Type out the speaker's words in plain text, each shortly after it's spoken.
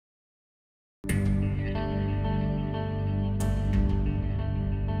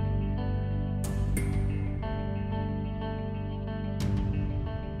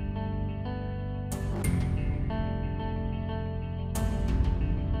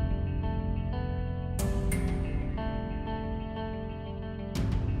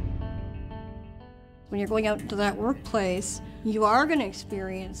When you're going out into that workplace, you are going to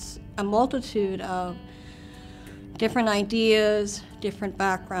experience a multitude of different ideas, different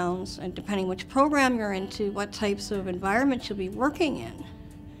backgrounds, and depending which program you're into, what types of environments you'll be working in,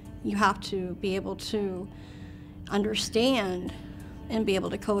 you have to be able to understand and be able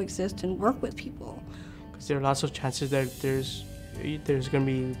to coexist and work with people. Because there are lots of chances that there's going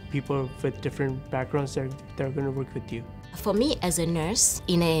to be people with different backgrounds that are going to work with you. For me as a nurse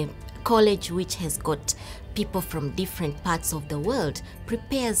in a college which has got people from different parts of the world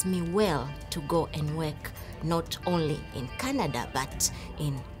prepares me well to go and work not only in Canada but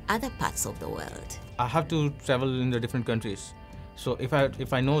in other parts of the world. I have to travel in the different countries. So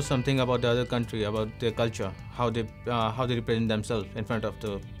if I know something about the other country, about their culture, how they represent themselves in front of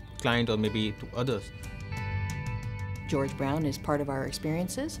the client or maybe to others. George Brown is part of our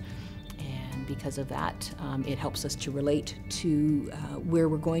experiences, and because of that, it helps us to relate to where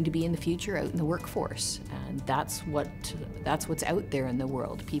we're going to be in the future out in the workforce, and that's what's out there in the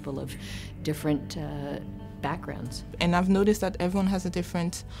world. People of different backgrounds. And I've noticed that everyone has a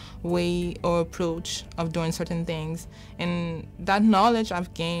different way or approach of doing certain things, and that knowledge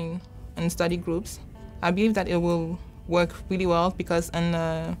I've gained in study groups, I believe that it will work really well, because in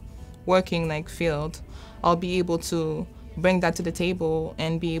the working field, I'll be able to bring that to the table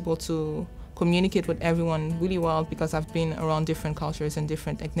and be able to communicate with everyone really well, because I've been around different cultures and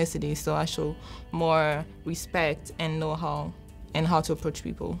different ethnicities, so I show more respect and know how to approach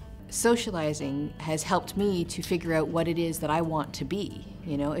people. Socializing has helped me to figure out what it is that I want to be.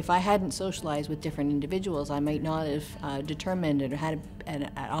 You know, if I hadn't socialized with different individuals, I might not have determined or had an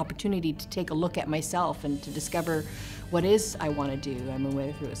opportunity to take a look at myself and to discover what is I want to do. I mean, whether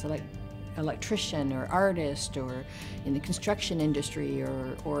it was electrician or artist or in the construction industry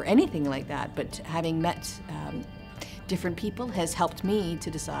or anything like that, but having met different people has helped me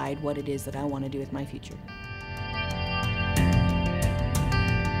to decide what it is that I want to do with my future.